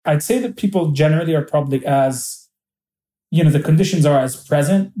I'd say that people generally are probably the conditions are as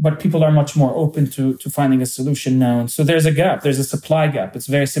present, but people are much more open to finding a solution now. And so there's a gap, there's a supply gap. It's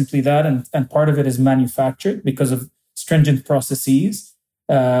very simply that. And part of it is manufactured because of stringent processes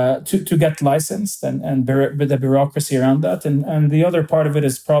to get licensed and the bureaucracy around that. And the other part of it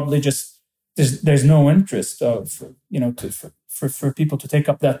is probably just there's no interest for people to take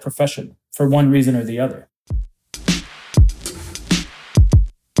up that profession for one reason or the other.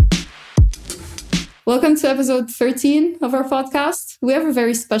 Welcome to episode 13 of our podcast. We have a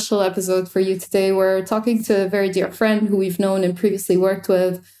very special episode for you today. We're talking to a very dear friend who we've known and previously worked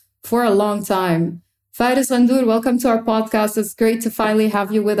with for a long time. Fares Ghandour, welcome to our podcast. It's great to finally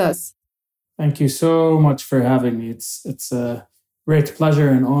have you with us. Thank you so much for having me. It's a great pleasure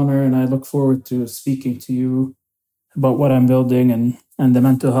and honor, and I look forward to speaking to you about what I'm building and the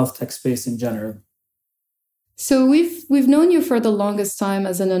mental health tech space in general. So we've known you for the longest time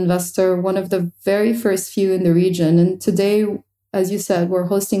as an investor, one of the very first few in the region. And today, as you said, we're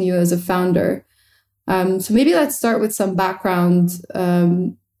hosting you as a founder. So maybe let's start with some background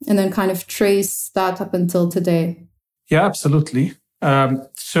and then kind of trace that up until today. Yeah, absolutely.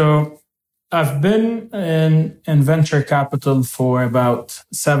 So I've been in venture capital for about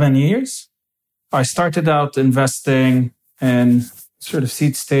 7 years. I started out investing in sort of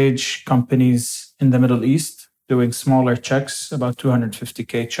seed stage companies in the Middle East, doing smaller checks, about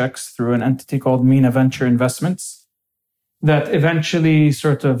 250K checks through an entity called MENA Venture Investments that eventually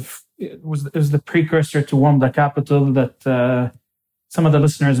sort of was the precursor to Wamda Capital that some of the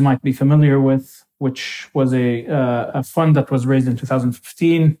listeners might be familiar with, which was a fund that was raised in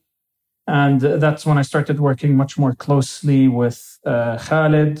 2015. And that's when I started working much more closely with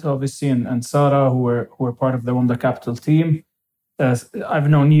Khalid, obviously, and Sarah, who were part of the Wamda Capital team. I've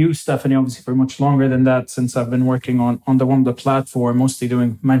known you, Stephanie, obviously for much longer than that, since I've been working on the Wamda platform, mostly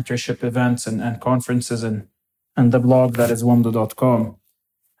doing mentorship events and conferences and the blog that is wamda.com.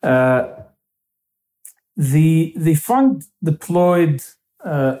 The fund deployed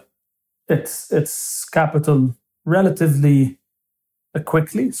its capital relatively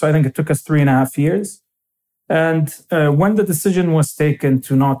quickly. So I think it took us 3.5 years. And when the decision was taken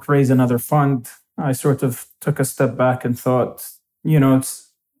to not raise another fund, I sort of took a step back and thought, I'm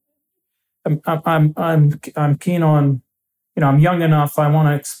keen on, I'm young enough. I want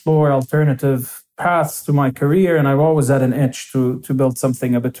to explore alternative paths to my career, and I've always had an itch to build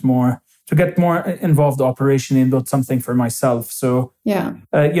something a bit more, to get more involved operationally and build something for myself. So,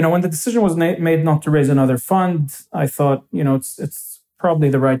 when the decision was made not to raise another fund, I thought, it's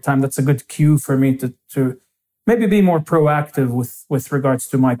probably the right time. That's a good cue for me to maybe be more proactive with regards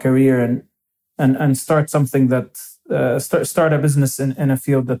to my career and start something that start a business in a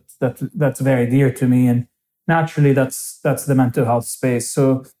field that's very dear to me, and naturally that's the mental health space.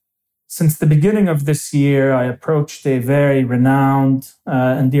 So since the beginning of this year, I approached a very renowned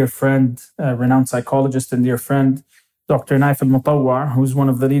and dear friend, renowned psychologist and dear friend, Dr. Naif al-Mutawwa, who's one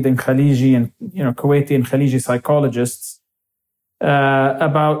of the leading Khaliji and Kuwaiti and Khaliji psychologists,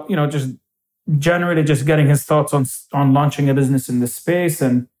 about just generally just getting his thoughts on launching a business in this space.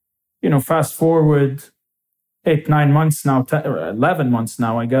 And fast forward 8-9 months now, 11 months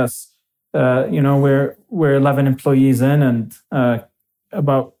now, I guess. We're 11 employees in, and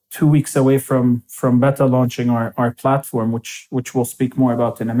about 2 weeks away from beta launching our platform, which we'll speak more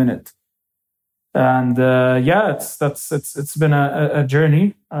about in a minute. And it's been a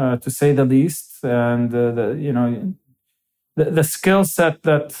journey to say the least. And the skill set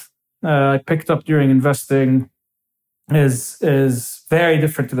that I picked up during investing is very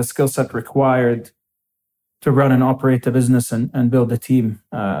different to the skill set required to run and operate a business and build a team.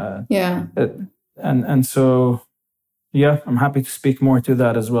 And so, I'm happy to speak more to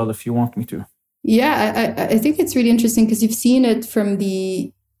that as well if you want me to. Yeah, I think it's really interesting because you've seen it from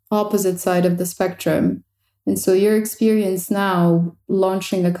the opposite side of the spectrum. And so your experience now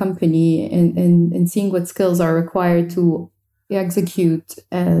launching a company and seeing what skills are required to execute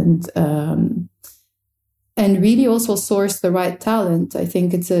and really also source the right talent. I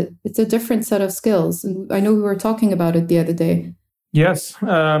think it's a different set of skills. And I know we were talking about it the other day. Yes.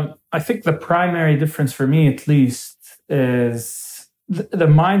 I think the primary difference for me, at least, is the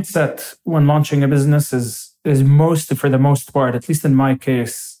mindset when launching a business is mostly, for the most part, at least in my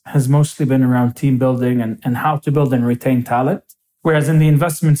case, has mostly been around team building and how to build and retain talent. Whereas in the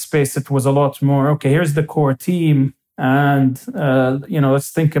investment space, it was a lot more, okay, here's the core team. And,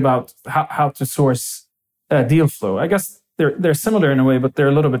 let's think about how to source deal flow. I guess they're similar in a way, but they're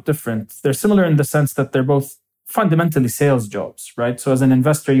a little bit different. They're similar in the sense that they're both fundamentally sales jobs, right? So as an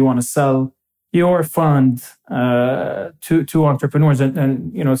investor, you want to sell your fund to entrepreneurs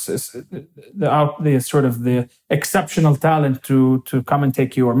and the sort of the exceptional talent to come and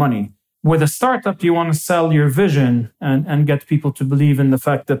take your money. With a startup, you want to sell your vision and get people to believe in the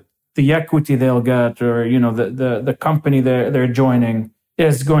fact that the equity they'll get, or the company they're joining,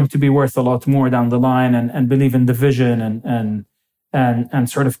 is going to be worth a lot more down the line, and believe in the vision and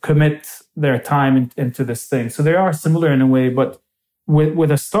sort of commit their time into this thing. So they are similar in a way, but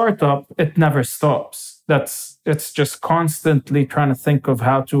with a startup, it never stops. It's just constantly trying to think of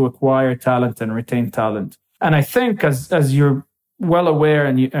how to acquire talent and retain talent. And I think as you're well aware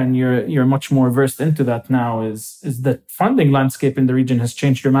and you're much more versed into that now, is that funding landscape in the region has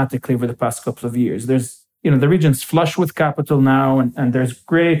changed dramatically over the past couple of years. There's the region's flush with capital now, and there's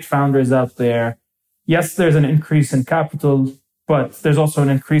great founders out there. Yes, there's an increase in capital, but there's also an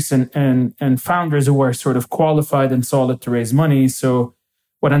increase in founders who are sort of qualified and solid to raise money. So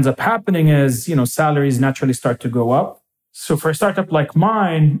what ends up happening is, salaries naturally start to go up. So for a startup like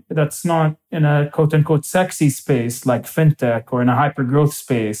mine, that's not in a quote unquote sexy space like fintech or in a hyper growth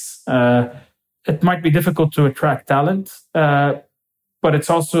space, it might be difficult to attract talent. But it's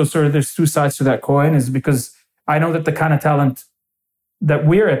also sort of, there's two sides to that coin, is because I know that the kind of talent that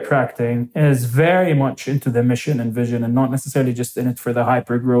we're attracting is very much into the mission and vision, and not necessarily just in it for the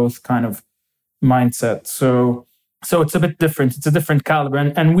hyper growth kind of mindset. So it's a bit different. It's a different caliber.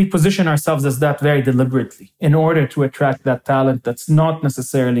 And we position ourselves as that very deliberately in order to attract that talent that's not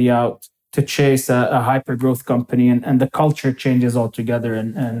necessarily out to chase a hyper growth company. And the culture changes altogether.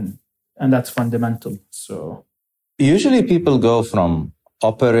 And that's fundamental. So usually people go from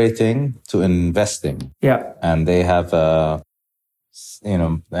operating to investing. Yeah. And they have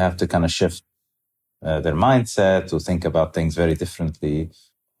they have to kind of shift their mindset to think about things very differently.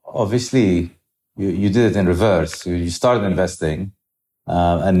 Obviously, you did it in reverse. You started investing,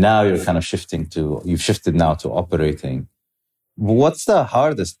 and now you're kind of you've shifted now to operating. What's the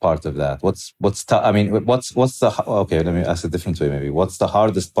hardest part of that? Okay, let me ask a different way maybe. What's the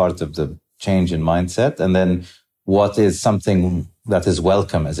hardest part of the change in mindset? And then what is something that is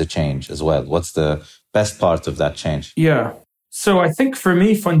welcome as a change as well? What's the best part of that change? Yeah. So I think for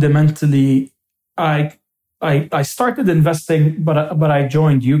me, fundamentally, I started investing, but I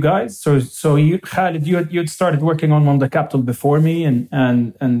joined you guys. So you, Khalid, you'd started working on Wamda Capital before me, and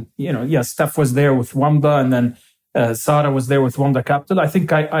Steph was there with Wamda, and then Sarah was there with Wamda Capital. I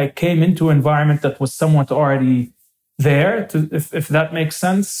think I came into an environment that was somewhat already there, if that makes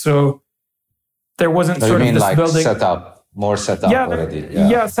sense. So there wasn't sort of this like building more set up already.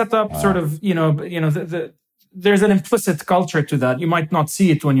 Yeah, set up sort of. There's an implicit culture to that. You might not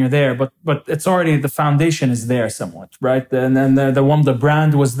see it when you're there, but it's already, the foundation is there somewhat, right? And then the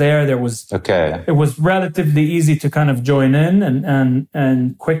brand was there. It was relatively easy to kind of join in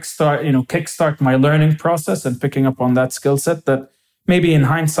and kickstart my learning process and picking up on that skill set that maybe in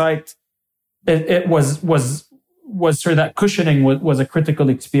hindsight, it was sort of that cushioning was a critical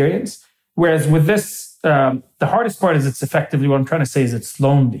experience. Whereas with this, the hardest part is it's effectively, what I'm trying to say is it's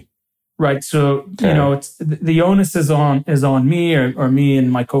lonely. Right. So, it's the onus is on me or me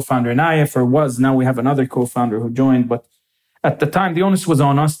and my co-founder Nayef, or was. Now we have another co-founder who joined. But at the time, the onus was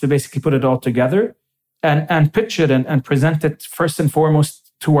on us to basically put it all together and pitch it and present it first and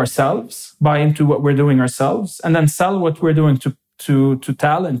foremost to ourselves, buy into what we're doing ourselves, and then sell what we're doing to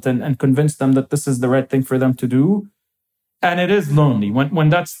talent and convince them that this is the right thing for them to do. And it is lonely. When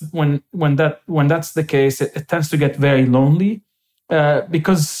that's the case, it tends to get very lonely.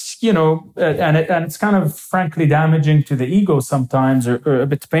 Because, and it's kind of frankly damaging to the ego sometimes, or a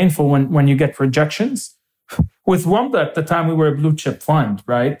bit painful when you get rejections. With Wamda at the time, we were a blue chip fund,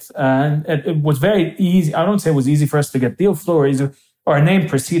 right? And it was very easy. I don't say it was easy for us to get deal flow or easy. Our name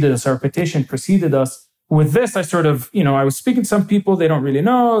preceded us, our reputation preceded us. With this, I sort of, I was speaking to some people, they don't really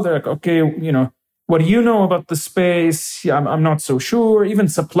know. They're like, okay, what do you know about the space? I'm not so sure. Even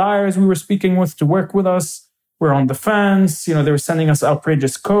suppliers we were speaking with to work with us were on the fence. They were sending us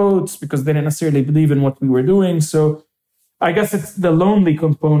outrageous codes because they didn't necessarily believe in what we were doing. So I guess it's the lonely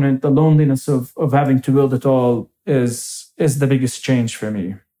component, the loneliness of having to build it all is the biggest change for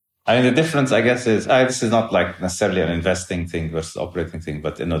me. I mean, the difference, I guess, is this is not like necessarily an investing thing versus operating thing,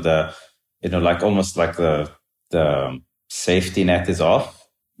 but like almost like the safety net is off.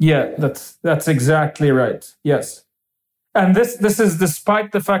 Yeah, that's exactly right. Yes, and this is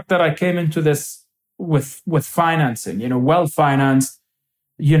despite the fact that I came into this with financing, well financed.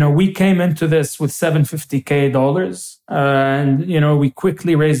 We came into this with $750K, and we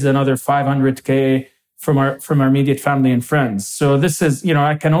quickly raised another $500K from our immediate family and friends. So this is,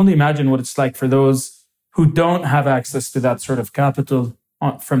 I can only imagine what it's like for those who don't have access to that sort of capital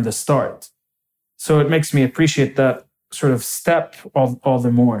from the start. So it makes me appreciate that sort of step all the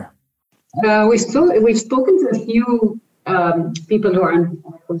more. We've spoken to a few people who are in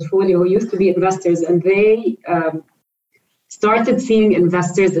our portfolio who used to be investors, and they started seeing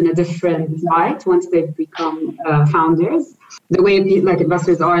investors in a different light once they've become founders. The way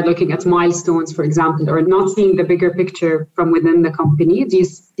investors are looking at milestones, for example, or not seeing the bigger picture from within the company. Do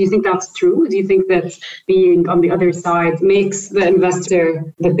you think that's true? Do you think that being on the other side makes the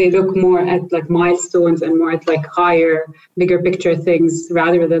investor that they look more at milestones and more at higher, bigger picture things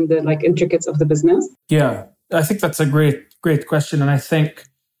rather than the intricacies of the business? Yeah, I think that's a great question. And I think,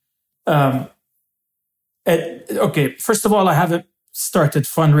 first of all, I haven't started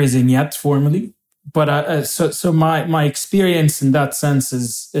fundraising yet formally. But so my experience in that sense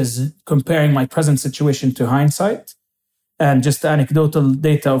is comparing my present situation to hindsight and just anecdotal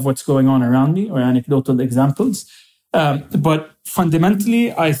data of what's going on around me or anecdotal examples. But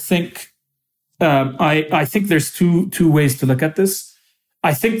fundamentally, I think I think there's two ways to look at this.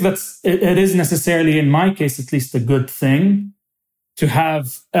 I think it is necessarily, in my case at least, a good thing to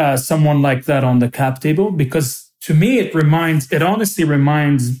have someone like that on the cap table, because to me it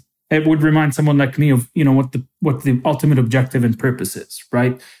would remind someone like me of, what the ultimate objective and purpose is,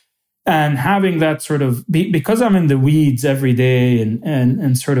 right? And having that sort of, because I'm in the weeds every day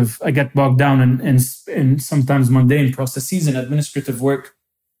and sort of, I get bogged down in sometimes mundane processes and administrative work,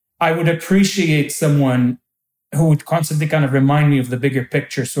 I would appreciate someone who would constantly kind of remind me of the bigger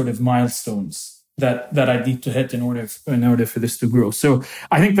picture sort of milestones that I need to hit in order for this to grow. So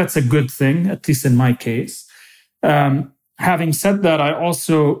I think that's a good thing, at least in my case. Having said that, I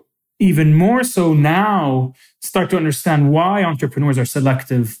also, even more so now, start to understand why entrepreneurs are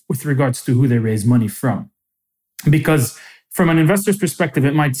selective with regards to who they raise money from. Because from an investor's perspective,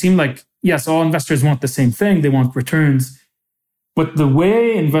 it might seem like, yes, all investors want the same thing. They want returns. But the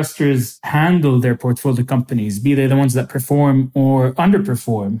way investors handle their portfolio companies, be they the ones that perform or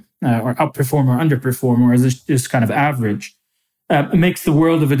underperform, or outperform or underperform, or is just kind of average, makes the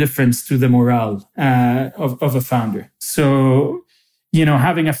world of a difference to the morale of a founder. So,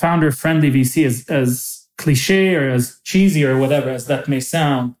 having a founder-friendly VC, as cliche or as cheesy or whatever as that may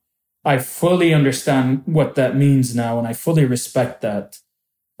sound, I fully understand what that means now, and I fully respect that.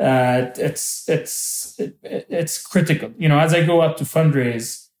 It's critical. As I go out to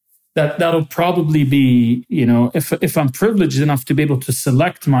fundraise, that'll probably be, if I'm privileged enough to be able to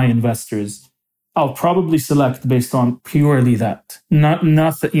select my investors, I'll probably select based on purely that, not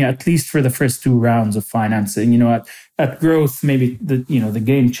at least for the first 2 rounds of financing. At growth, maybe the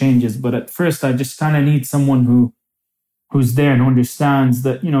game changes, but at first I just kind of need someone who's there and understands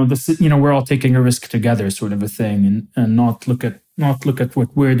that we're all taking a risk together, sort of a thing, and not look at what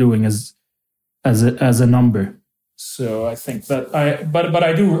we're doing as a number. So I think that I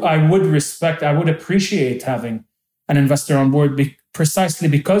would appreciate having an investor on board precisely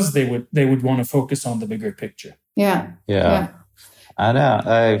because they would want to focus on the bigger picture. Yeah.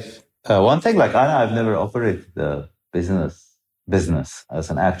 Anna, one thing, Anna, I've never operated the business as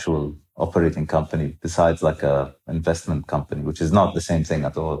an actual operating company besides a investment company, which is not the same thing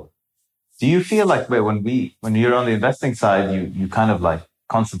at all. Do you feel like when you're on the investing side, you kind of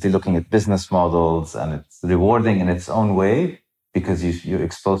constantly looking at business models, and it's rewarding in its own way because you're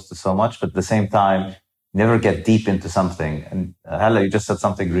exposed to so much, but at the same time, never get deep into something. And Hala, you just said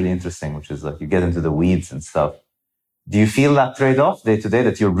something really interesting, which is you get into the weeds and stuff. Do you feel that trade-off day to day,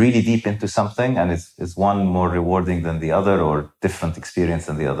 that you're really deep into something and is one more rewarding than the other or different experience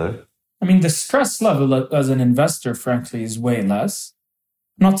than the other? I mean, the stress level as an investor, frankly, is way less.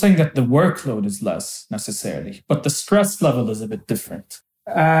 I'm not saying that the workload is less necessarily, but the stress level is a bit different.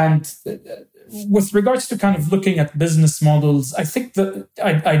 And with regards to kind of looking at business models, I think that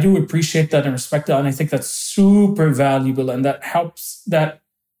I do appreciate that and respect that. And I think that's super valuable. And that helps, that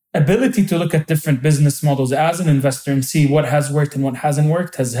ability to look at different business models as an investor and see what has worked and what hasn't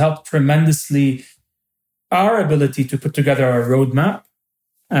worked has helped tremendously our ability to put together our roadmap.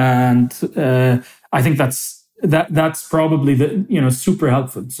 And I think that's probably super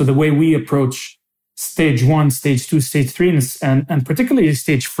helpful. So the way we approach stage 1, stage 2, stage 3, and particularly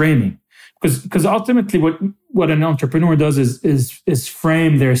stage framing, because ultimately what an entrepreneur does is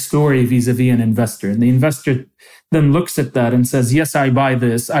frame their story vis-a-vis an investor, and the investor then looks at that and says, yes, I buy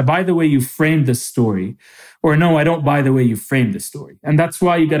this. I buy the way you framed this story, or no, I don't buy the way you framed this story. And that's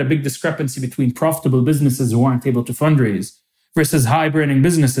why you get a big discrepancy between profitable businesses who aren't able to fundraise versus high-burning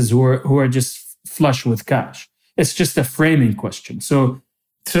businesses who are just flush with cash. It's just a framing question. So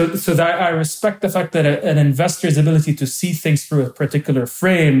that I respect the fact that an investor's ability to see things through a particular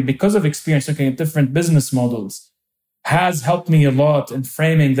frame, because of experience looking at different business models, has helped me a lot in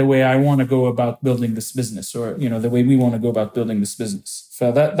framing the way I want to go about building this business, or the way we want to go about building this business. So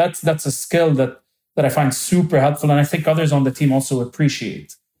that's a skill that I find super helpful, and I think others on the team also appreciate.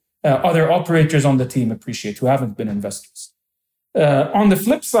 Other operators on the team appreciate who haven't been investors. On the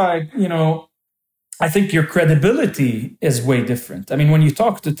flip side, I think your credibility is way different. I mean, when you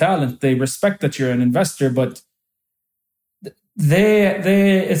talk to talent, they respect that you're an investor, but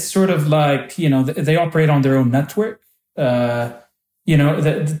it's sort of like, they operate on their own network.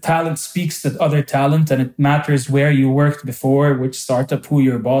 The talent speaks to other talent, and it matters where you worked before, which startup, who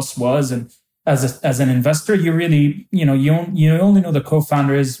your boss was. And as an investor, you really, you only know the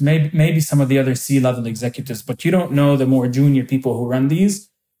co-founders, maybe some of the other C-level executives, but you don't know the more junior people who run these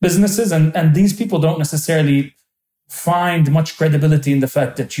businesses. And these people don't necessarily find much credibility in the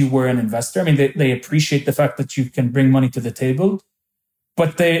fact that you were an investor. I mean, they appreciate the fact that you can bring money to the table.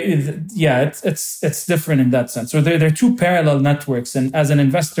 But it's different in that sense. So they're two parallel networks. And as an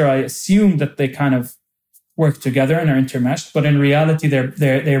investor, I assume that they kind of work together and are intermeshed. But in reality,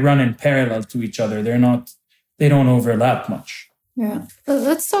 they run in parallel to each other. They don't overlap much. Yeah.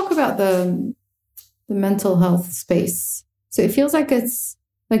 Let's talk about the mental health space. So it feels like it's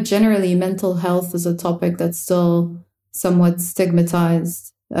like generally mental health is a topic that's still somewhat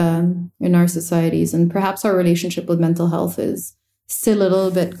stigmatized in our societies. And perhaps our relationship with mental health is still a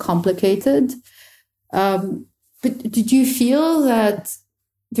little bit complicated. But did you feel that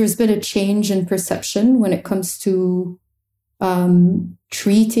there's been a change in perception when it comes to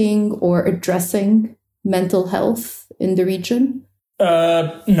treating or addressing mental health in the region?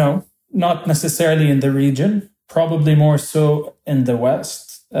 No, not necessarily in the region. Probably more so in the West.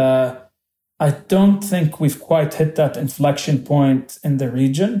 I don't think we've quite hit that inflection point in the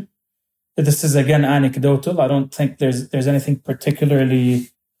region. This is, again, anecdotal. I don't think there's anything particularly,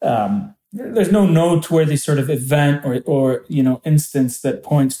 there's no noteworthy sort of event or instance that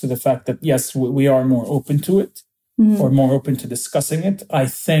points to the fact that, yes, we are more open to it or more open to discussing it. I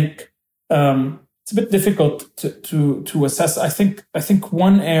think it's a bit difficult to assess. I think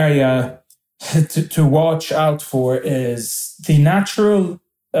one area to watch out for is the natural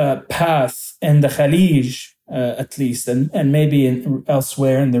path in the Khalij, at least, and maybe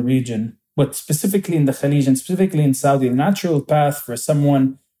elsewhere in the region, but specifically in the Khalij and specifically in Saudi, the natural path for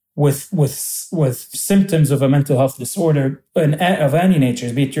someone with symptoms of a mental health disorder of any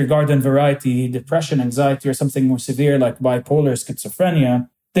nature, be it your garden variety, depression, anxiety, or something more severe like bipolar schizophrenia,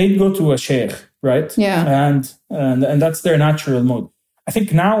 they'd go to a sheikh, right? Yeah. And that's their natural mode. I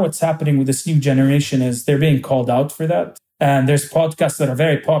think now what's happening with this new generation is they're being called out for that. And there's podcasts that are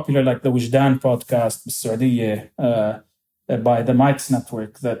very popular, like the Wijdan podcast, Saudiya, by the Mikes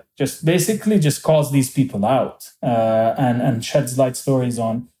Network, that just basically just calls these people out and sheds light stories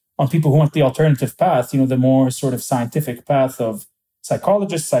on people who want the alternative path, the more sort of scientific path of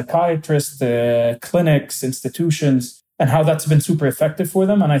psychologists, psychiatrists, clinics, institutions, and how that's been super effective for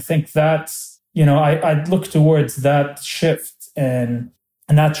them. And I think that's, I'd look towards that shift in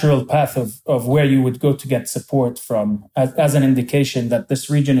a natural path of where you would go to get support from as an indication that this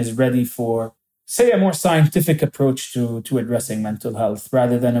region is ready for, say, a more scientific approach to addressing mental health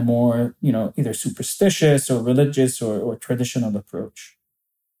rather than a more, either superstitious or religious or traditional approach.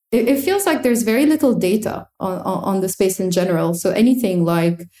 It feels like there's very little data on the space in general. So anything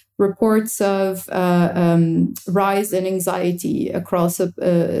like reports of rise in anxiety across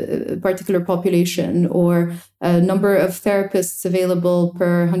a particular population, or a number of therapists available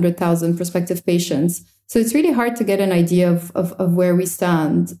per 100,000 prospective patients. So it's really hard to get an idea of where we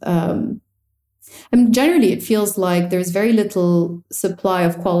stand. And generally, it feels like there's very little supply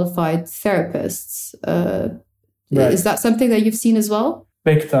of qualified therapists. Right. Is that something that you've seen as well?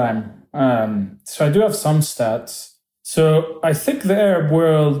 Big time. So I do have some stats. So I think the Arab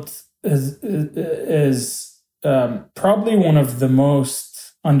world is probably one of the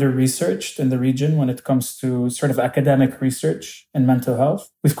most under-researched in the region when it comes to sort of academic research in mental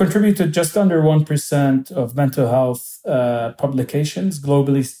health. We've contributed just under 1% of mental health publications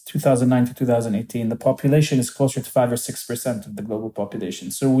globally, 2009 to 2018. The population is closer to 5 or 6% of the global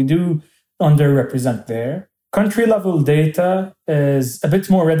population. So we do underrepresent there. Country-level data is a bit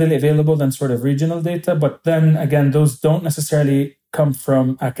more readily available than sort of regional data, but then again, those don't necessarily come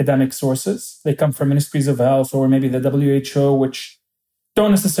from academic sources. They come from ministries of health or maybe the WHO, which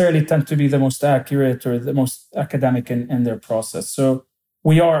don't necessarily tend to be the most accurate or the most academic in their process. So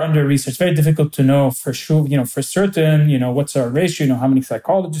we are under research. Very difficult to know for sure, for certain, what's our ratio, how many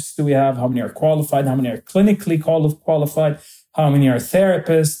psychologists do we have, how many are qualified, how many are clinically qualified, how many are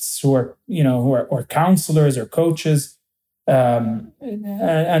therapists who are counselors or coaches.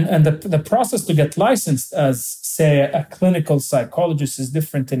 And the process to get licensed as, say, a clinical psychologist is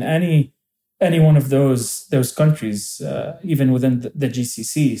different in any one of those countries, even within the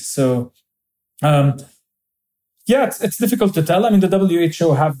GCC. So, it's difficult to tell. I mean, the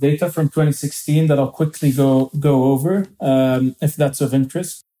WHO have data from 2016 that I'll quickly go over if that's of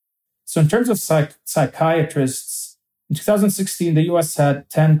interest. So in terms of psychiatrists, in 2016, the US had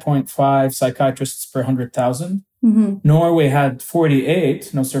 10.5 psychiatrists per 100,000. Mm-hmm. Norway had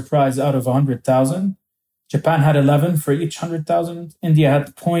 48, no surprise, out of 100,000. Japan had 11 for each 100,000. India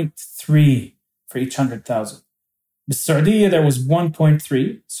had 0.3 for each 100,000. In Saudi, there was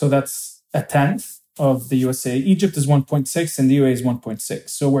 1.3, so that's a tenth of the USA. Egypt is 1.6 and the UAE is 1.6.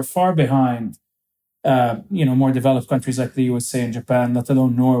 So we're far behind, more developed countries like the USA and Japan, let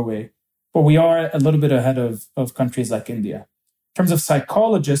alone Norway. But we are a little bit ahead of countries like India. In terms of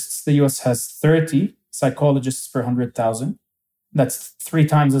psychologists, the US has 30 psychologists per 100,000. That's 3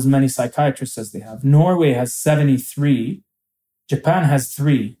 times as many psychiatrists as they have. Norway has 73. Japan has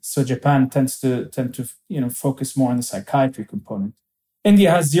 3. So Japan tends to focus more on the psychiatry component. India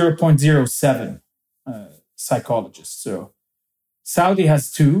has 0.07 psychologists. So Saudi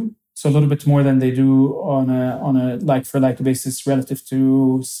has 2. So a little bit more than they do on a like-for-like basis relative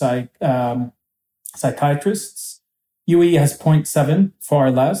to psychiatrists. UAE has 0.7, far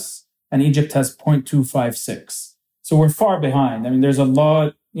less, and Egypt has 0.256. So we're far behind. I mean, there's a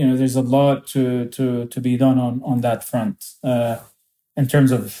lot to be done on that front in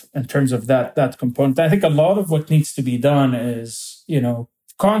terms of that component. I think a lot of what needs to be done is,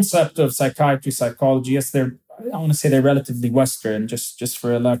 concept of psychiatry, psychology. Yes, I want to say they're relatively Western, just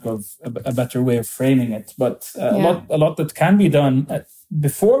for a lack of a better way of framing it. But a lot that can be done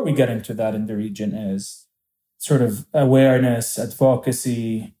before we get into that in the region is sort of awareness,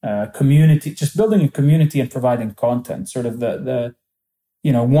 advocacy, community, just building a community and providing content. Sort of the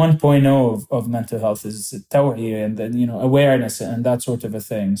 1.0 of mental health is tawhiyah and then awareness and that sort of a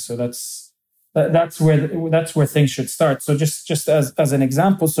thing. So that's where things should start. So just as an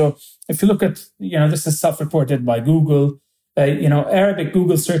example, so if you look at this is self-reported by Google, Arabic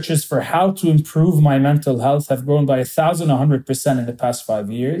Google searches for how to improve my mental health have grown by 1,100% in the past 5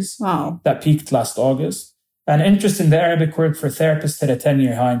 years. Wow, that peaked last August. And interest in the Arabic word for therapist hit a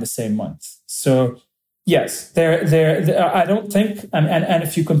 10-year high in the same month. So yes, I don't think, and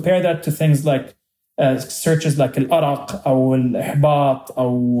if you compare that to things like searches like al-araq or al-ihbat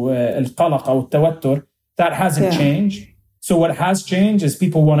or al-qalaq or al-tawattur, that hasn't changed. So what has changed is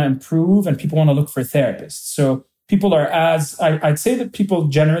people want to improve and people want to look for therapists. So people are I'd say that people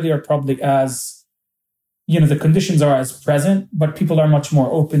generally are probably as, the conditions are as present, but people are much more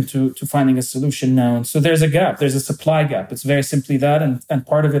open to finding a solution now. And so there's a gap, there's a supply gap. It's very simply that. And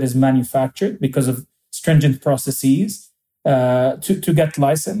part of it is manufactured because of stringent processes to get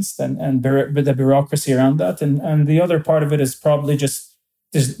licensed and the bureaucracy around that. And the other part of it is probably just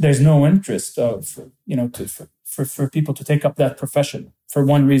there's no interest for people to take up that profession for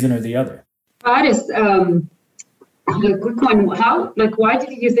one reason or the other. Fares, a quick one. Why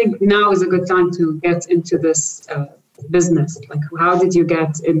did you think now is a good time to get into this business? How did you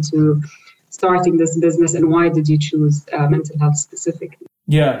get into starting this business and why did you choose mental health specifically?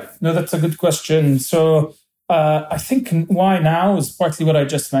 Yeah, no, that's a good question. So I think why now is partly what I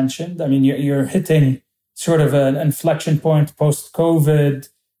just mentioned. I mean, you're hitting sort of an inflection point post-COVID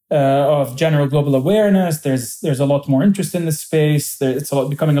of general global awareness. There's a lot more interest in this space. It's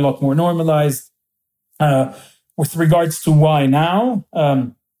becoming a lot more normalized. With regards to why now,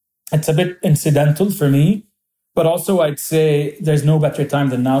 it's a bit incidental for me, but also I'd say there's no better time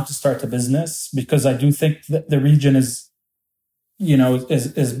than now to start a business because I do think that the region is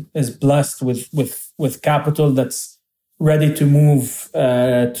blessed with capital that's ready to move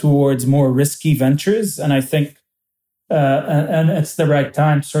towards more risky ventures. And I think and it's the right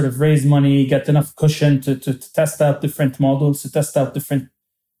time to sort of raise money, get enough cushion to test out different models, to test out different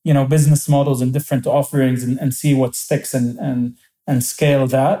business models and different offerings and see what sticks and scale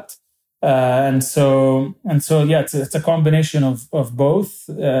that. And so it's a combination of both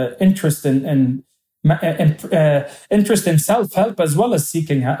interest in self-help as well as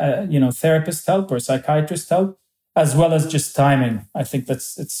seeking therapist help or psychiatrist help, as well as just timing. I think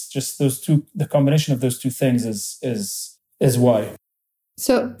it's just those two. The combination of those two things is why.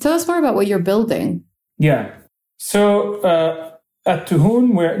 So tell us more about what you're building. Yeah. So at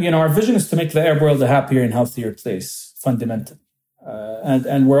Tuhoon, where our vision is to make the Arab world a happier and healthier place, fundamentally,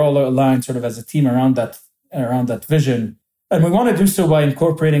 and we're all aligned sort of as a team around that vision. And we want to do so by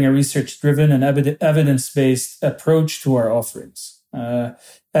incorporating a research-driven and evidence-based approach to our offerings.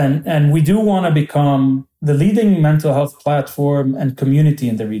 And we do want to become the leading mental health platform and community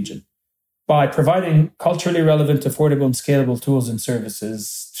in the region by providing culturally relevant, affordable, and scalable tools and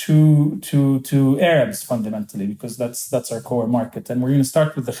services to Arabs fundamentally, because that's our core market. And we're going to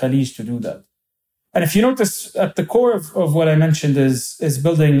start with the Khalij to do that. And if you notice, at the core of what I mentioned is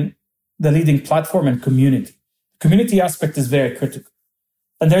building the leading platform and community. Community aspect is very critical.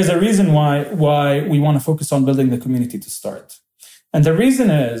 And there's a reason why we want to focus on building the community to start. And the reason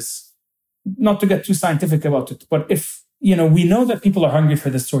is, not to get too scientific about it, but if, we know that people are hungry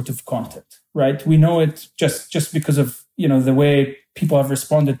for this sort of content, right? We know it just because of, the way people have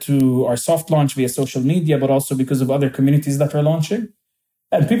responded to our soft launch via social media, but also because of other communities that are launching.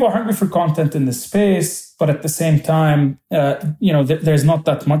 And people are hungry for content in this space, but at the same time, there's not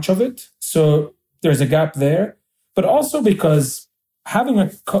that much of it. So there's a gap there. But also because having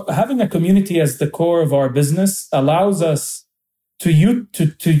a community as the core of our business allows us to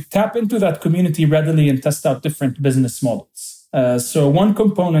tap into that community readily and test out different business models. So one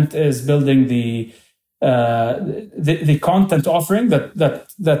component is building the content offering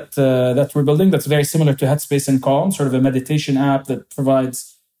that we're building that's very similar to Headspace and Calm, sort of a meditation app that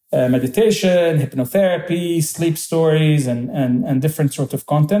provides meditation, hypnotherapy, sleep stories, and different sort of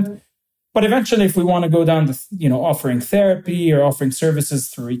content. But eventually, if we want to go down the, offering therapy or offering services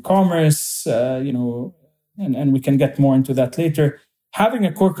through e-commerce, and we can get more into that later, having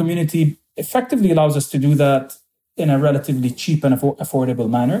a core community effectively allows us to do that in a relatively cheap and affordable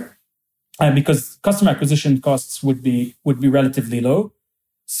manner. And because customer acquisition costs would be relatively low.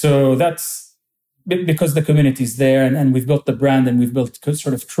 So that's because the community is there and we've built the brand and we've built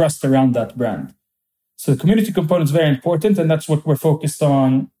sort of trust around that brand. So the community component is very important, and that's what we're focused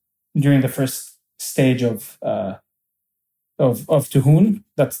on during the first stage of Tuhoon.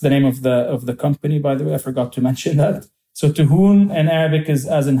 That's the name of the company, by the way. I forgot to mention that. So Tuhoon in Arabic is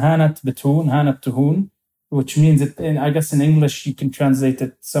as in Hanat Betoon, Hanat Tuhoon, which means I guess in English you can translate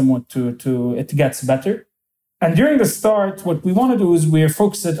it somewhat to it gets better. And during the start, what we want to do is we're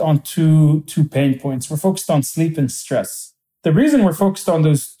focused on two pain points. We're focused on sleep and stress. The reason we're focused on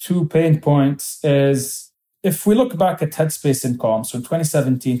those 2 pain points is, if we look back at Headspace and Calm, so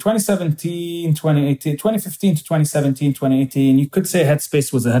 2015 to 2017, 2018, you could say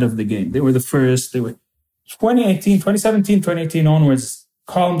Headspace was ahead of the game. They were the first. They were 2018 onwards,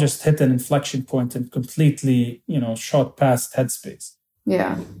 Calm just hit an inflection point and completely, shot past Headspace.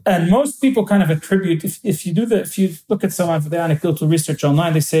 Yeah. And most people kind of attribute, if you look at some of the anecdotal research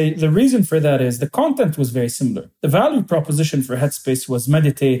online, they say the reason for that is the content was very similar. The value proposition for Headspace was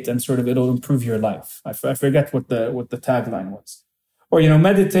meditate and sort of it'll improve your life. I forget what the tagline was. Or,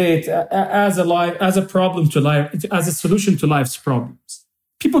 meditate as a problem to life, as a solution to life's problems.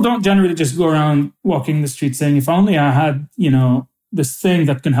 People don't generally just go around walking the street saying, if only I had, this thing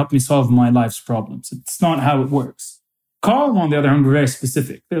that can help me solve my life's problems. It's not how it works. Calm, on the other hand, were very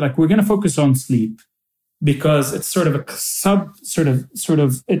specific. They're like, we're going to focus on sleep because it's sort of a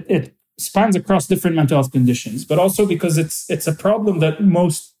it spans across different mental health conditions, but also because it's a problem that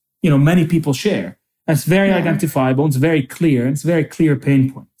many people share. And it's very identifiable. It's very clear. It's a very clear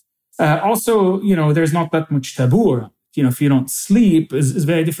pain point. Also, there's not that much taboo around. If you don't sleep is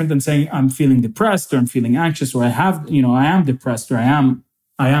very different than saying I'm feeling depressed or I'm feeling anxious or I am depressed or I am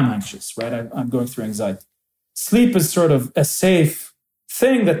anxious, right? I'm going through anxiety. Sleep is sort of a safe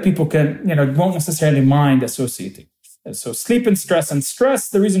thing that people can, won't necessarily mind associating. So sleep and stress,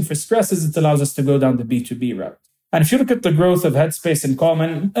 the reason for stress is it allows us to go down the B2B route. And if you look at the growth of Headspace and Calm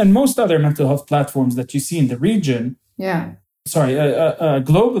and most other mental health platforms that you see in the region, globally,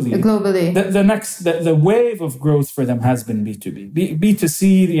 the wave of growth for them has been B2B.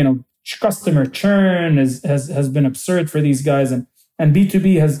 B2C, customer churn has been absurd for these guys, and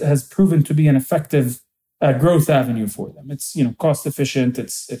B2B has proven to be an effective growth avenue for them. It's cost efficient.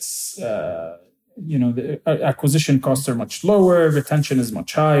 The acquisition costs are much lower, retention is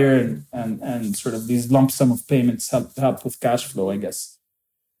much higher, and sort of these lump sum of payments help with cash flow, I guess.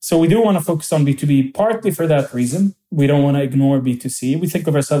 So we do want to focus on B2B partly for that reason. We don't want to ignore B2C. We think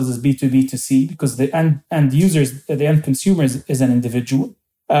of ourselves as B2B2C because the end users, the end consumers is an individual.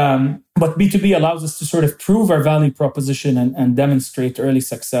 But B2B allows us to sort of prove our value proposition and demonstrate early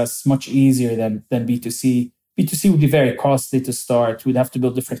success much easier than B2C. B2C would be very costly to start. We'd have to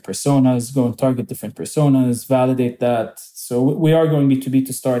build different personas, go and target different personas, validate that. So we are going B2B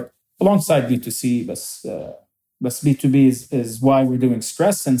to start alongside B2C, but B2B is why we're doing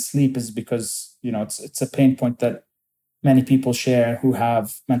stress, and sleep is because, it's a pain point that many people share who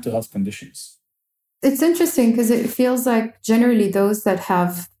have mental health conditions. It's interesting because it feels like generally those that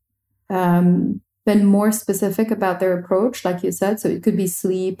have been more specific about their approach, like you said. So it could be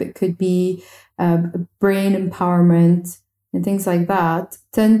sleep, it could be brain empowerment, and things like that,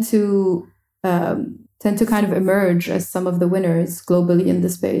 tend to kind of emerge as some of the winners globally in the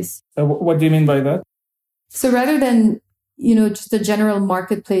space. What do you mean by that? So rather than, just the general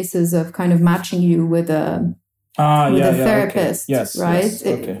marketplaces of kind of matching you with a therapist, okay. Yes, right? Yes,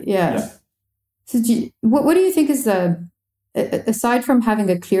 okay. Yeah. So what do you think is aside from having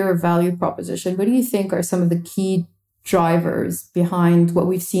a clearer value proposition, what do you think are some of the key drivers behind what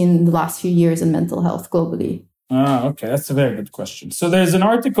we've seen in the last few years in mental health globally? Okay. That's a very good question. So there's an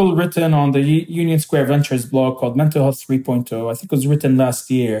article written on the Union Square Ventures blog called Mental Health 3.0. I think it was written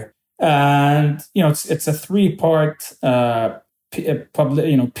last year. And, it's a 3-part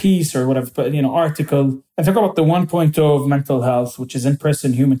piece or whatever, but, article. I talk about the 1.0 of mental health, which is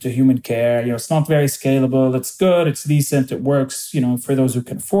in-person human-to-human care. It's not very scalable. It's good. It's decent. It works, for those who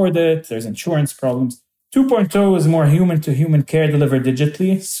can afford it. There's insurance problems. 2.0 is more human-to-human care delivered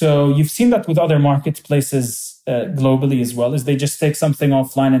digitally. So you've seen that with other marketplaces globally as well, is they just take something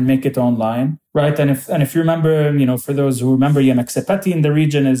offline and make it online, right? And if you remember, for those who remember, Yemexepeti in the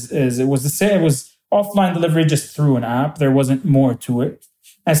region it was the same. It was offline delivery just through an app. There wasn't more to it.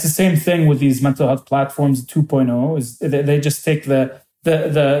 And it's the same thing with these mental health platforms. 2.0 is they just take an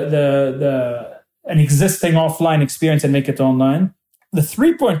existing offline experience and make it online. The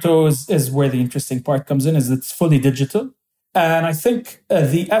 3.0 is where the interesting part comes in, is it's fully digital. And I think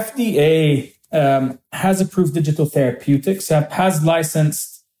the FDA has approved digital therapeutics, has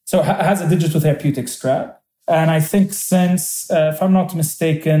licensed, so has a digital therapeutics track. And I think since, if I'm not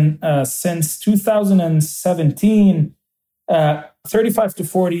mistaken, since 2017, 35 to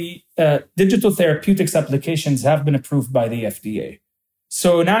 40 digital therapeutics applications have been approved by the FDA.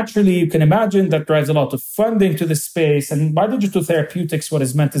 So naturally, you can imagine that drives a lot of funding to the space. And by digital therapeutics, what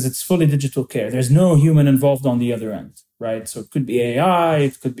is meant is it's fully digital care. There's no human involved on the other end, right? So it could be AI,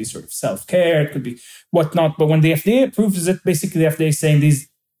 it could be sort of self-care, it could be whatnot. But when the FDA approves it, basically the FDA is saying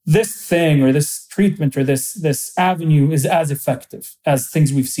this thing or this treatment or this avenue is as effective as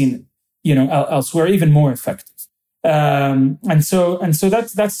things we've seen, elsewhere, even more effective. And so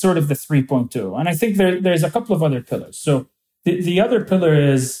that's sort of the 3.0. And I think there's a couple of other pillars. So the other pillar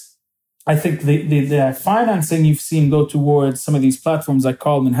is, I think the financing you've seen go towards some of these platforms like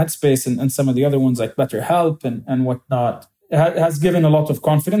Calm and Headspace and some of the other ones like BetterHelp and whatnot. It has given a lot of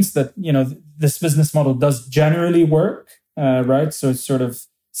confidence that, this business model does generally work, right? So it's sort of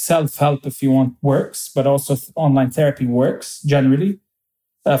self-help, if you want, works, but also online therapy works generally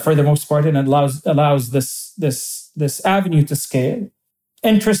for the most part, and it allows this avenue to scale.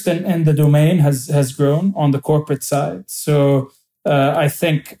 Interest in the domain has grown on the corporate side. So I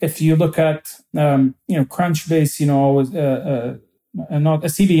think if you look at Crunchbase, always not a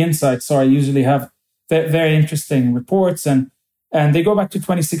CV Insight, usually have very interesting reports, and they go back to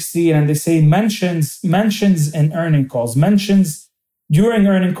 2016 and they say mentions in earning calls, mentions during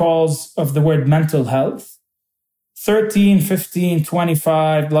earning calls of the word mental health, 13, 15,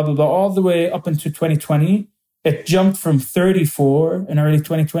 25, blah, blah, blah, all the way up into 2020. It jumped from 34 in early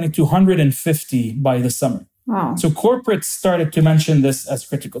 2020 to 150 by the summer. Wow. So corporates started to mention this as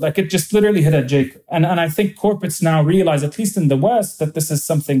critical. Like it just literally hit a Jacob. And I think corporates now realize, at least in the West, that this is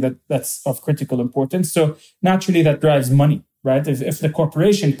something that's of critical importance. So naturally that drives money, right? If the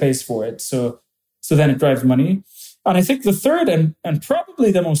corporation pays for it, so then it drives money. And I think the third and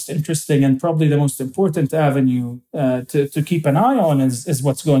probably the most interesting and probably the most important avenue to keep an eye on is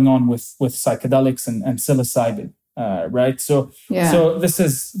what's going on with psychedelics and psilocybin, right? So this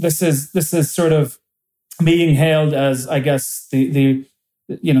is sort of being hailed as, I guess, the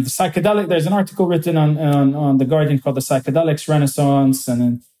psychedelic. There's an article written on The Guardian called The Psychedelics Renaissance,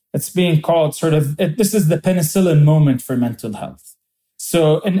 and it's being called this is the penicillin moment for mental health.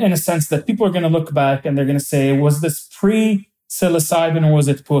 So in a sense that people are going to look back and they're going to say, was this pre-psilocybin or was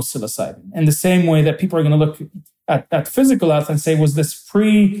it post-psilocybin? In the same way that people are going to look at physical health and say, was this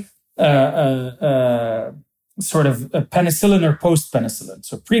penicillin or post-penicillin?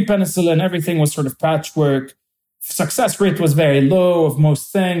 So pre-penicillin, everything was sort of patchwork. Success rate was very low of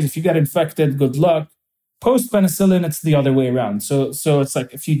most things. If you get infected, good luck. Post-penicillin, it's the other way around. So it's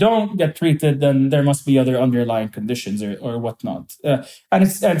like, if you don't get treated, then there must be other underlying conditions or whatnot. And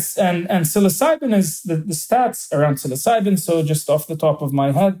psilocybin is the stats around psilocybin. So just off the top of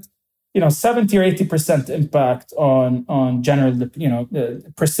my head, 70 or 80% impact on general,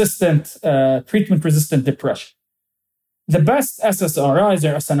 persistent, treatment-resistant depression. The best SSRIs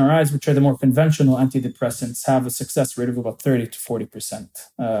or SNRIs, which are the more conventional antidepressants, have a success rate of about 30 to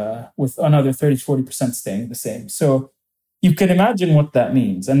 40%, with another 30 to 40% staying the same. So you can imagine what that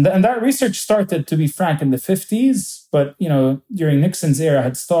means. And that research started, to be frank, in the 50s, but during Nixon's era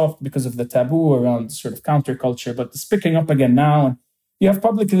had stopped because of the taboo around sort of counterculture, but it's picking up again now. And you have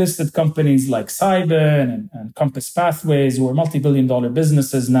publicly listed companies like Cybin and Compass Pathways, who are multi-billion-dollar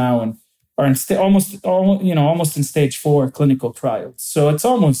businesses now and are in almost in stage 4 clinical trials. So it's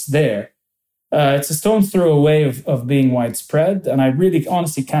almost there. It's a stone's throw away of being widespread. And I really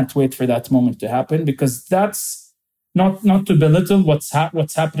honestly can't wait for that moment to happen, because that's not to belittle what's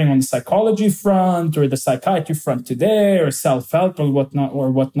happening on the psychology front or the psychiatry front today, or self-help or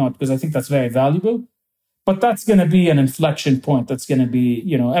whatnot, because I think that's very valuable. But that's going to be an inflection point. That's going to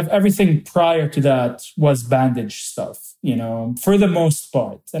be, everything prior to that was bandage stuff, for the most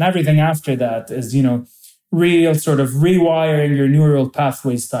part. And everything after that is, real sort of rewiring your neural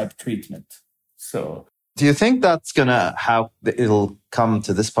pathways type treatment. So, do you think that's it'll come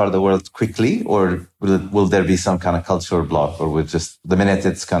to this part of the world quickly, or will there be some kind of cultural block, or will just the minute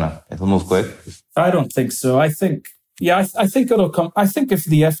it'll move quick? I don't think so. I think it'll come. I think if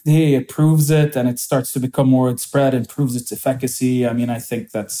the FDA approves it and it starts to become more widespread and proves its efficacy, I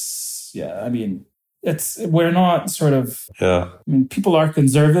think that's, we're not sort of, people are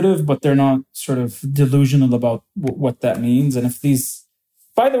conservative, but they're not sort of delusional about what that means. And if these,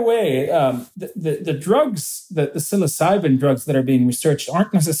 by the way, the drugs, the psilocybin drugs that are being researched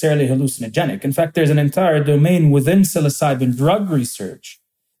aren't necessarily hallucinogenic. In fact, there's an entire domain within psilocybin drug research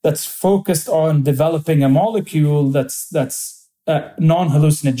that's focused on developing a molecule that's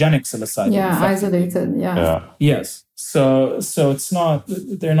non-hallucinogenic psilocybin. Yeah, isolated. Yeah. Yes. So it's not.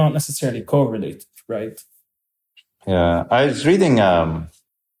 They're not necessarily correlated, right? Yeah, I was reading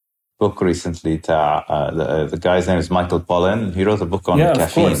book recently. The guy's name is Michael Pollan. He wrote a book on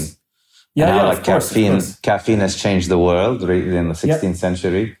caffeine. Caffeine has changed the world really in the 16th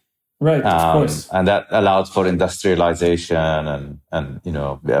century. Right, of course. And that allowed for industrialization and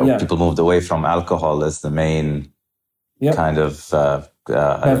people moved away from alcohol as the main kind of,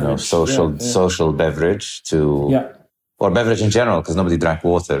 social beverage or beverage in general, because nobody drank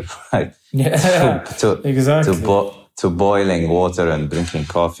water, right? Yeah, exactly. To boiling water and drinking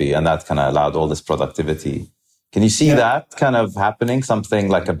coffee. And that kind of allowed all this productivity. Can you see that kind of happening? Something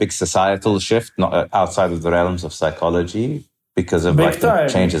like a big societal shift, not outside of the realms of psychology? Because of the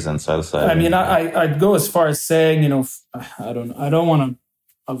changes in psilocybin. I'd go as far as saying, I don't want to,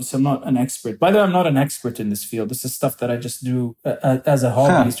 obviously I'm not an expert. By the way, I'm not an expert in this field. This is stuff that I just do as a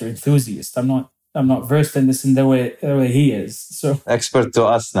hobbyist or enthusiast. I'm not versed in this in the way he is. So expert to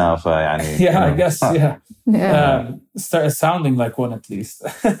us now. I guess, start sounding like one at least.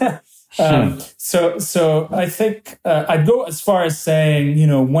 So I think I'd go as far as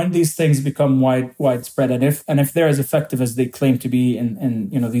saying, when these things become widespread, and if they're as effective as they claim to be in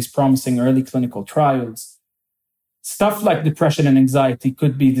these promising early clinical trials, stuff like depression and anxiety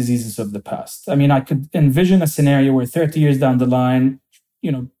could be diseases of the past. I could envision a scenario where 30 years down the line,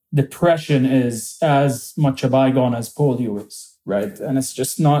 depression is as much a bygone as polio is, right? And it's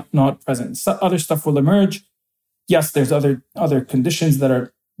just not present. Other stuff will emerge. Yes, there's other conditions that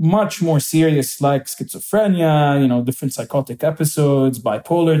are much more serious, like schizophrenia, different psychotic episodes,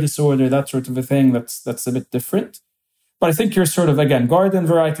 bipolar disorder, that sort of a thing. That's a bit different. But I think you're sort of, again, garden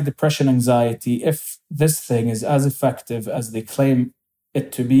variety depression, anxiety. If this thing is as effective as they claim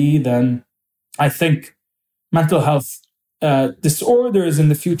it to be, then I think mental health disorders in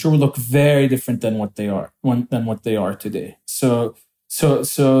the future will look very different than what they are today. So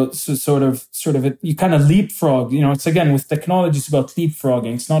sort of you kind of leapfrog, it's again with technology, it's about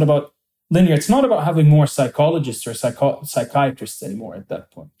leapfrogging. It's not about linear. It's not about having more psychologists or psychiatrists anymore at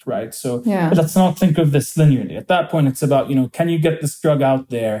that point, right? So let's not think of this linearly. At that point, it's about, can you get this drug out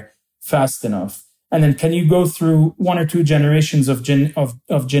there fast enough? And then can you go through one or two generations of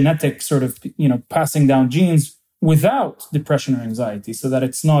genetic sort of, passing down genes without depression or anxiety so that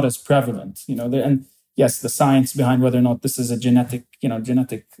it's not as prevalent, and yes, the science behind whether or not this is a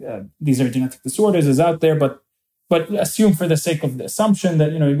these are genetic disorders is out there, but assume for the sake of the assumption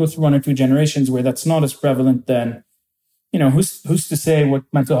that, you go through one or two generations where that's not as prevalent, then, who's to say what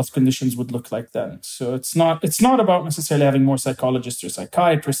mental health conditions would look like then? So it's not about necessarily having more psychologists or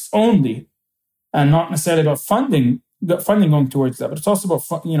psychiatrists only, and not necessarily about funding going towards that, but it's also about,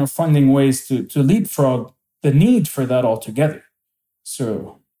 funding ways to leapfrog the need for that altogether.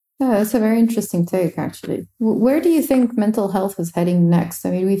 So yeah, that's a very interesting take, actually. Where do you think mental health is heading next?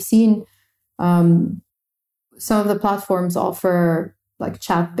 We've seen some of the platforms offer like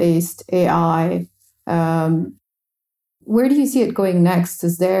chat-based AI. Where do you see it going next?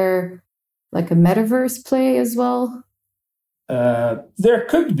 Is there like a metaverse play as well? There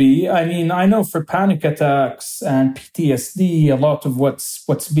could be. I mean, I know for panic attacks and PTSD, a lot of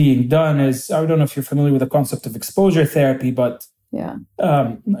what's being done is, I don't know if you're familiar with the concept of exposure therapy, but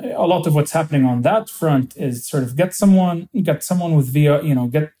a lot of what's happening on that front is sort of get someone with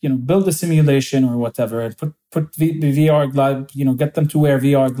VR, build a simulation or whatever, and put the VR, get them to wear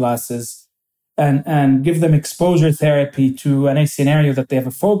VR glasses. And give them exposure therapy to any scenario that they have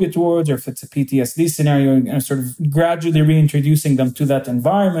a phobia towards, or if it's a PTSD scenario, and sort of gradually reintroducing them to that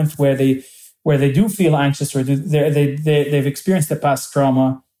environment where they do feel anxious, or they've experienced a past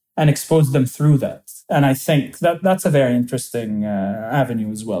trauma, and expose them through that. And I think that's a very interesting avenue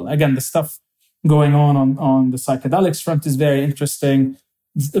as well. Again, the stuff going on the psychedelics front is very interesting.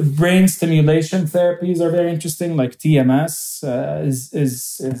 The brain stimulation therapies are very interesting, like TMS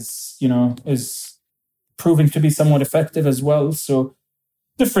is proving to be somewhat effective as well. So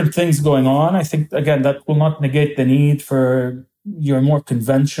different things going on. I think, again, that will not negate the need for your more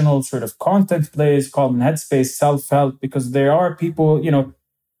conventional sort of content plays, Calm and Headspace, self-help, because there are people,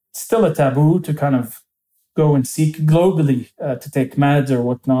 still a taboo to kind of go and seek globally to take meds or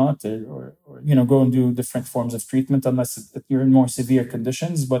whatnot, or go and do different forms of treatment unless you're in more severe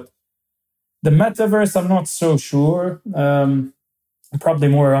conditions. But the metaverse, I'm not so sure. Probably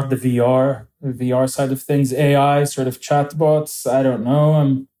more around the VR side of things. AI sort of chatbots, I don't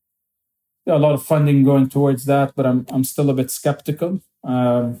know. A lot of funding going towards that, but I'm still a bit skeptical.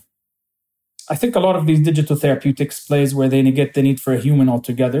 I think a lot of these digital therapeutics plays where they negate the need for a human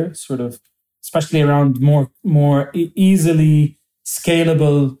altogether, sort of, especially around more easily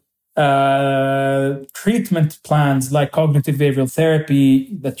scalable treatment plans like cognitive behavioral therapy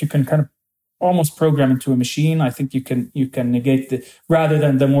that you can kind of almost program into a machine. I think you can negate rather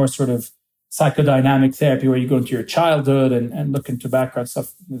than the more sort of psychodynamic therapy where you go into your childhood and look into background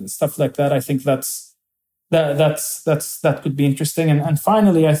stuff like that. I think that could be interesting. And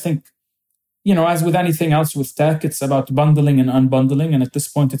finally, I think, as with anything else with tech, it's about bundling and unbundling. And at this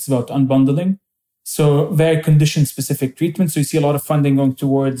point, it's about unbundling. So very condition-specific treatment. So you see a lot of funding going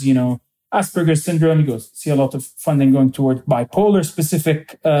towards, Asperger's syndrome. You see a lot of funding going towards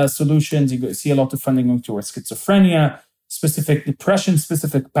bipolar-specific solutions. You see a lot of funding going towards schizophrenia-specific,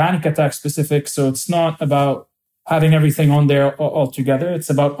 depression-specific, panic attack-specific. So it's not about having everything on there altogether. It's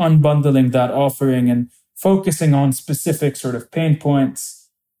about unbundling that offering and focusing on specific sort of pain points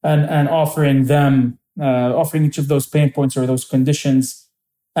and offering each of those pain points or those conditions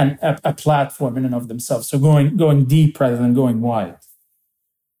and a platform in and of themselves. So going deep rather than going wide.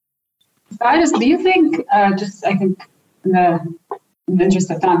 Fares, do you think, I think in the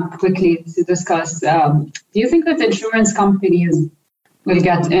interest of time, quickly to discuss, do you think that insurance companies will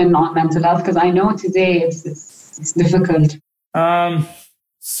get in on mental health? Because I know today it's difficult.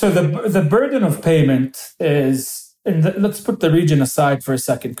 So the burden of payment is, let's put the region aside for a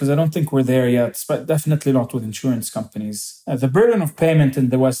second, because I don't think we're there yet, but definitely not with insurance companies. The burden of payment in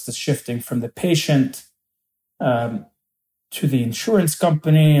the West is shifting from the patient to the insurance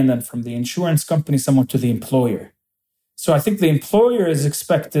company, and then from the insurance company somewhat to the employer. So I think the employer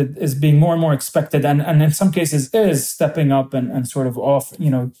is being more and more expected, and in some cases is stepping up and sort of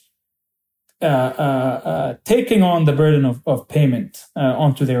taking on the burden of payment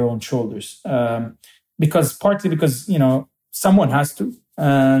onto their own shoulders. Partly because someone has to,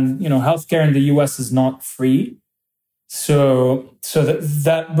 and healthcare in the US is not free, so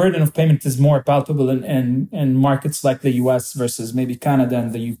that burden of payment is more palpable in markets like the US versus maybe Canada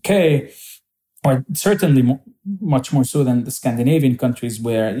and the UK, or certainly much more so than the Scandinavian countries,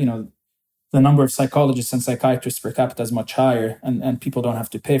 where the number of psychologists and psychiatrists per capita is much higher, and people don't have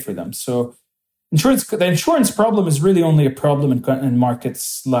to pay for them. So the insurance problem is really only a problem in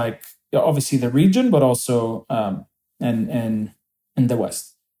markets like, obviously the region, but also in the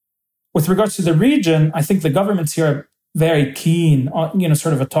West. With regards to the region, I think the governments here are very keen on,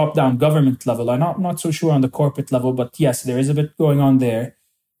 sort of a top-down government level. I'm not so sure on the corporate level, but yes, there is a bit going on there.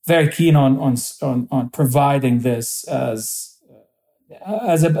 Very keen on providing this as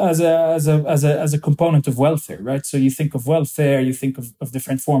a component of welfare, right? So you think of welfare, you think of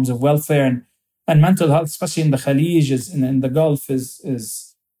different forms of welfare, and mental health, especially in the Khalij, in the Gulf, is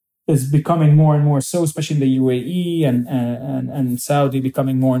becoming more and more so, especially in the UAE and Saudi,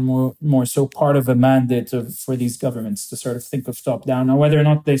 becoming more and more so part of a mandate for these governments to sort of think of top down. Now, whether or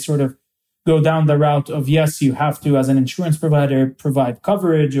not they sort of go down the route of, yes, you have to, as an insurance provider, provide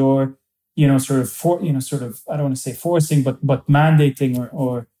coverage, or I don't want to say forcing, but mandating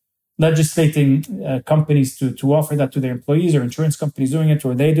or legislating companies to offer that to their employees, or insurance companies doing it,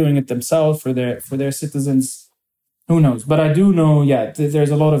 or they doing it themselves for their citizens. Who knows? But I do know,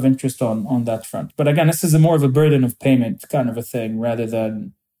 there's a lot of interest on that front. But again, this is more of a burden of payment kind of a thing rather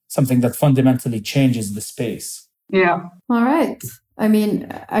than something that fundamentally changes the space. Yeah. All right. I mean,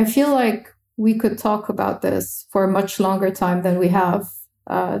 I feel like we could talk about this for a much longer time than we have.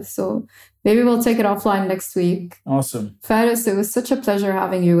 So maybe we'll take it offline next week. Awesome. Fares, it was such a pleasure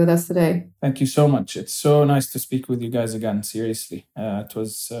having you with us today. Thank you so much. It's so nice to speak with you guys again. Seriously. It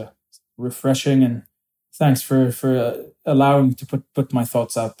was refreshing, and thanks for allowing me to put my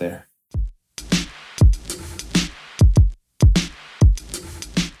thoughts out there.